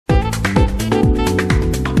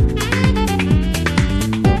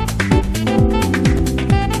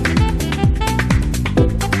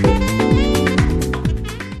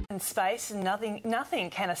space, nothing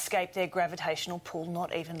can escape their gravitational pull,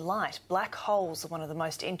 not even light. Black holes are one of the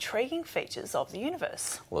most intriguing features of the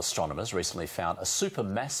universe. Well, astronomers recently found a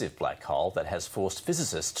supermassive black hole that has forced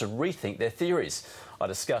physicists to rethink their theories. I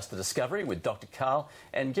discussed the discovery with Dr. Karl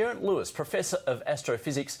and Darren Lewis, Professor of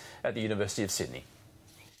Astrophysics at the University of Sydney.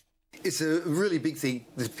 It's a really big thing,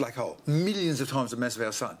 this black hole. Millions of times the mass of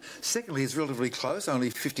our sun. Secondly, it's relatively close, only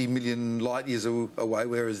 50 million light years away,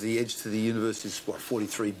 whereas the edge to the universe is, what,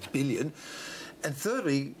 43 billion. And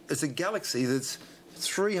thirdly, it's a galaxy that's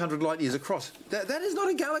 300 light years across. That is not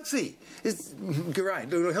a galaxy.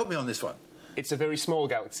 Geraint, help me on this one. It's a very small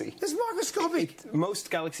galaxy. It's microscopic.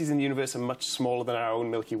 Most galaxies in the universe are much smaller than our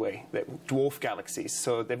own Milky Way. They're dwarf galaxies,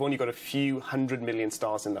 so they've only got a few 100 million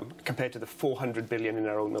stars in them, compared to the 400 billion in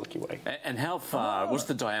our own Milky Way. And how far, what's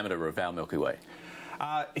the diameter of our Milky Way?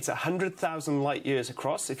 It's 100,000 light years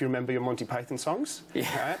across, if you remember your Monty Python songs.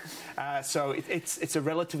 Yeah. So it's a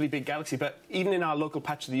relatively big galaxy, but even in our local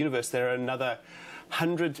patch of the universe, there are another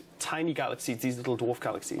 100 tiny galaxies, these little dwarf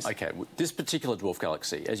galaxies. OK, this particular dwarf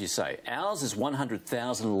galaxy, as you say, ours is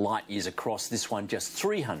 100,000 light years across, this one just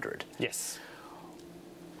 300. Yes.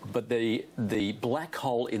 But the black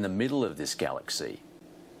hole in the middle of this galaxy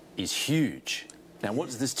is huge. Now, what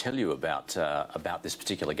does this tell you about this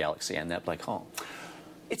particular galaxy and that black hole?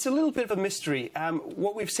 It's a little bit of a mystery.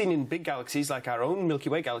 What we've seen in big galaxies, like our own Milky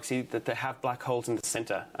Way galaxy, that they have black holes in the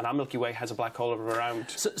centre, and our Milky Way has a black hole of around...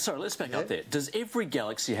 Sorry, let's back up there. Does every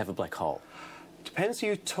galaxy have a black hole? Depends who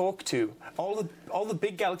you talk to. All the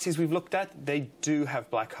big galaxies we've looked at, they do have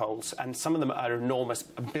black holes, and some of them are enormous,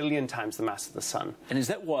 1 billion times the mass of the sun. And is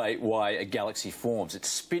that why a galaxy forms? It's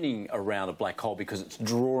spinning around a black hole because it's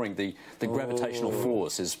drawing the gravitational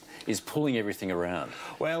force is pulling everything around.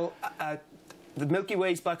 Well, the Milky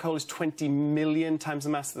Way's black hole is 20 million times the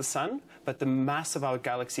mass of the sun, but the mass of our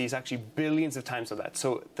galaxy is actually billions of times of that.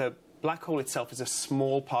 So the black hole itself is a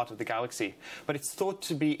small part of the galaxy, but it's thought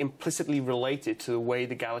to be implicitly related to the way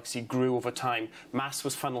the galaxy grew over time. Mass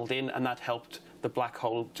was funneled in, and that helped the black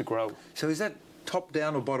hole to grow. So is that top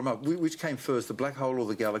down or bottom up? Which came first, the black hole or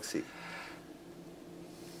the galaxy?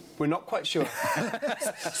 We're not quite sure.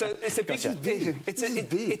 So it's a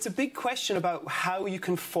it's a big question about how you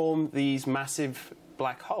can form these massive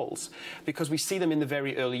black holes, because we see them in the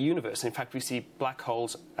very early universe. In fact, we see black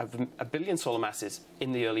holes of 1 billion solar masses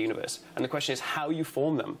in the early universe. And the question is how you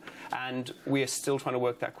form them. And we are still trying to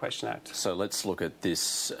work that question out. So let's look at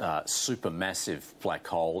this supermassive black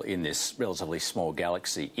hole in this relatively small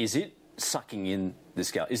galaxy. Is it sucking in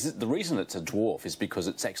this galaxy? Is it the reason it's a dwarf is because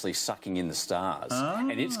it's actually sucking in the stars,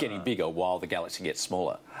 and it's getting bigger while the galaxy gets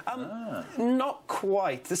smaller? Not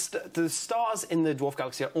quite. The stars in the dwarf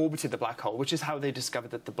galaxy are orbited the black hole, which is how they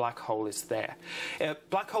discovered that the black hole is there.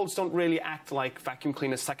 Black holes don't really act like vacuum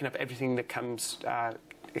cleaners sucking up everything that comes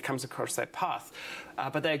across their path,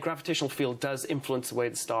 but their gravitational field does influence the way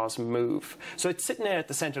the stars move. So it's sitting there at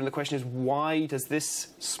the centre, and the question is, why does this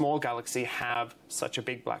small galaxy have such a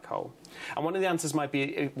big black hole? And one of the answers might be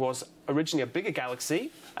it was originally a bigger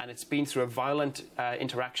galaxy, and it's been through a violent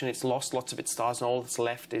interaction. It's lost lots of its stars, and all that's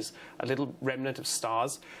left is a little remnant of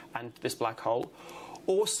stars and this black hole.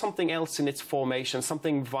 Or something else in its formation,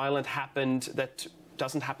 something violent happened that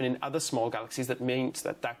doesn't happen in other small galaxies, that means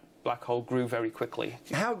that black hole grew very quickly.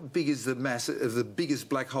 How big is the mass of the biggest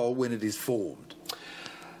black hole when it is formed?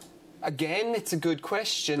 Again, it's a good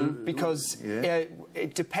question, because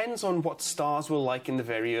it depends on what stars were like in the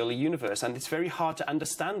very early universe, and it's very hard to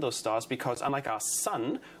understand those stars because, unlike our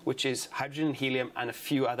sun, which is hydrogen and helium and a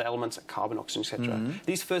few other elements like carbon, oxygen, etc.,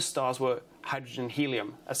 these first stars were hydrogen and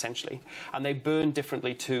helium, essentially, and they burn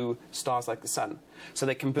differently to stars like the sun. So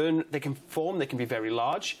they can burn, they can form, they can be very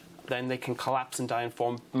large, then they can collapse and die and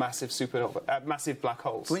form massive supernova, massive black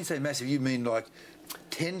holes. When you say massive, you mean like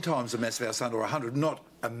 10 times the mass of our sun, or 100, not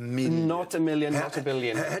a million? Not a million, not a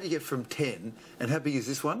billion. How do you get from 10, and how big is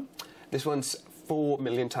this one? This one's 4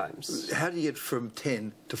 million times. How do you get from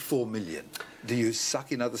 10 to 4 million? Do you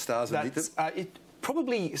suck in other stars and eat them?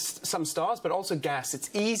 Probably some stars, but also gas.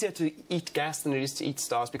 It's easier to eat gas than it is to eat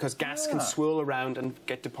stars, because gas can swirl around and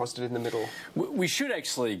get deposited in the middle. We should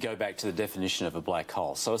actually go back to the definition of a black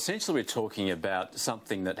hole. So essentially we're talking about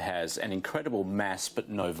something that has an incredible mass but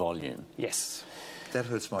no volume. Yes. That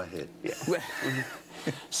hurts my head. Yeah.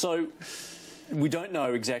 So we don't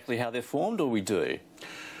know exactly how they're formed, or we do?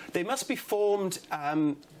 They must be formed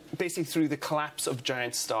basically through the collapse of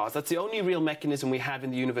giant stars. That's the only real mechanism we have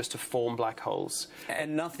in the universe to form black holes.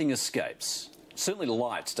 And nothing escapes. Certainly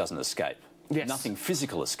light doesn't escape. Yes. Nothing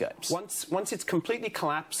physical escapes. Once it's completely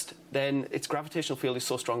collapsed, then its gravitational field is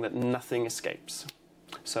so strong that nothing escapes.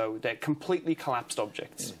 So they're completely collapsed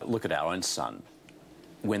objects. Look at our own sun.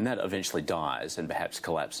 when that eventually dies and perhaps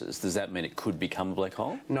collapses, does that mean it could become a black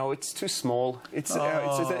hole? No, it's too small. It's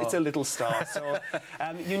a little star. So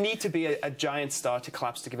you need to be a giant star to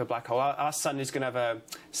collapse to give a black hole. Our sun is going to have a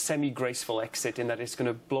semi-graceful exit in that it's going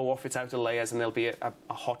to blow off its outer layers and there'll be a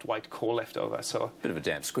hot white core left over. So Bit of a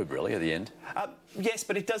damp squib, really, at the end. yes,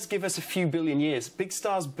 but it does give us a few billion years. Big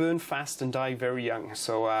stars burn fast and die very young.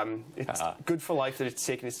 So it's good for life that it's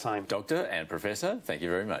taken its time. Doctor and Professor, thank you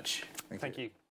very much. Thank you.